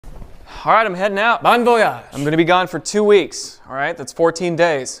All right, I'm heading out. Bon voyage. I'm gonna be gone for 2 weeks. All right, that's 14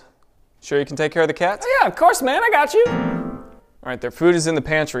 days. Sure you can take care of the cats? Oh, yeah, of course, man. I got you. All right, their food is in the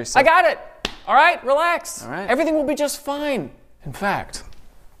pantry, so... I got it. All right, relax. All right. Everything will be just fine. In fact,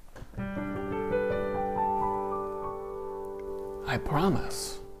 I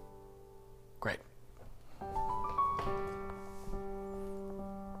promise. Great.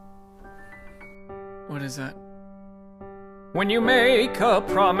 What is that? When you make a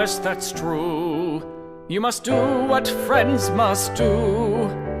promise that's true, you must do what friends must do.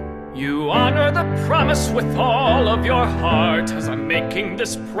 You honor the promise with all of your heart as I'm making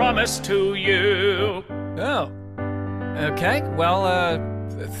this promise to you. Oh. Okay, well,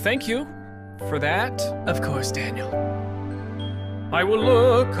 thank you for that. Of course, Daniel. I will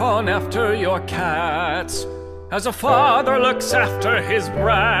look on after your cats as a father looks after his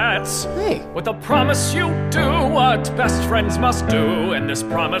brats. Hey. With a promise you do what best friends must do, and this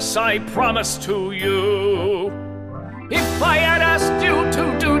promise I promise to you. If I had asked you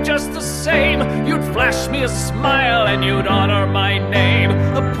to do just the same, you'd flash me a smile and you'd honor my name.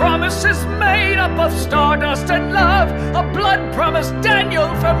 The promise is made up of stardust and love, a blood promise, Daniel,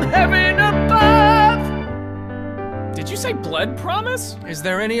 from heaven above. Did you say blood promise? Is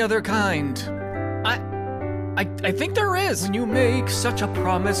there any other kind? I think there is. When you make such a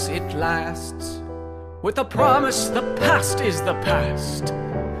promise, it lasts. With a promise, the past is the past.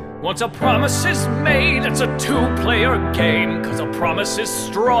 Once a promise is made, it's a two-player game, 'cause a promise is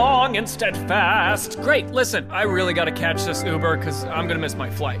strong and steadfast. Great, listen, I really gotta catch this Uber, 'cause I'm gonna miss my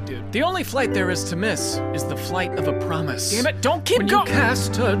flight, dude. The only flight there is to miss is the flight of a promise. Damn it, don't keep When going! you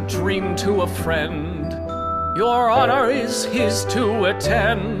Cast a dream to a friend, your honor is his to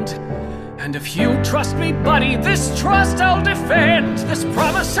attend. And if you trust me, buddy, this trust I'll defend. This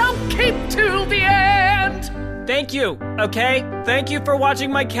promise I'll keep till the end. Thank you, okay? Thank you for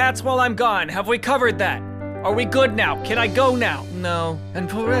watching my cats while I'm gone. Have we covered that? Are we good now? Can I go now? No.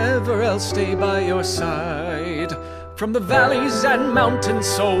 And forever I'll stay by your side. From the valleys and mountains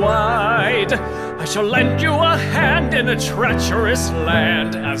so wide, I shall lend you a hand in a treacherous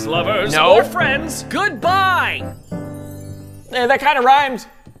land. As lovers or friends, goodbye! Hey, that kind of rhymes.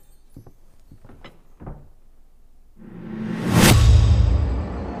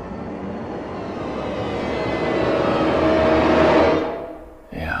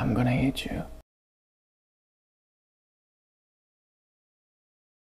 Yeah, I'm gonna eat you.